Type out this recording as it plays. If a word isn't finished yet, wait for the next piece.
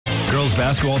Girls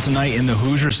basketball tonight in the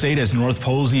Hoosier State as North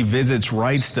Posey visits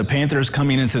Reitz. The Panthers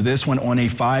coming into this one on a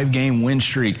 5-game win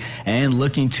streak and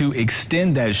looking to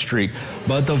extend that streak.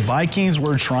 But the Vikings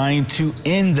were trying to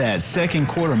end that. Second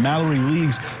quarter, Mallory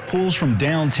Leagues pulls from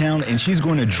downtown and she's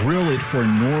going to drill it for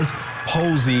North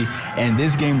Posey, and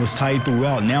this game was tight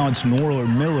throughout. Now it's Nora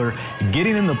Miller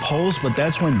getting in the post, but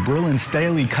that's when Brillin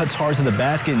Staley cuts hard to the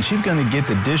basket, and she's going to get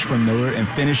the dish from Miller and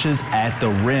finishes at the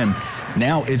rim.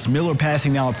 Now it's Miller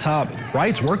passing out top.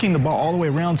 Reitz working the ball all the way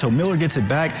around until Miller gets it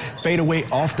back. Fade away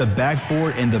off the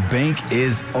backboard, and the bank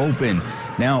is open.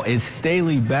 Now it's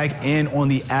Staley back in on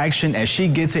the action as she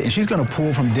gets it, and she's going to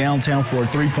pull from downtown for a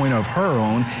three-pointer of her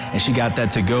own, and she got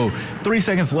that to go. 3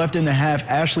 seconds left in the half.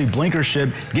 Ashley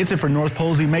Blinkership gets it for North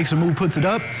Posey, makes a move, puts it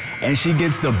up, and she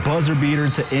gets the buzzer beater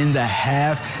to end the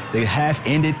half. The half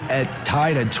ended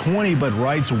tied at 20, but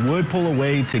Reitz would pull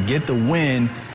away to get the win.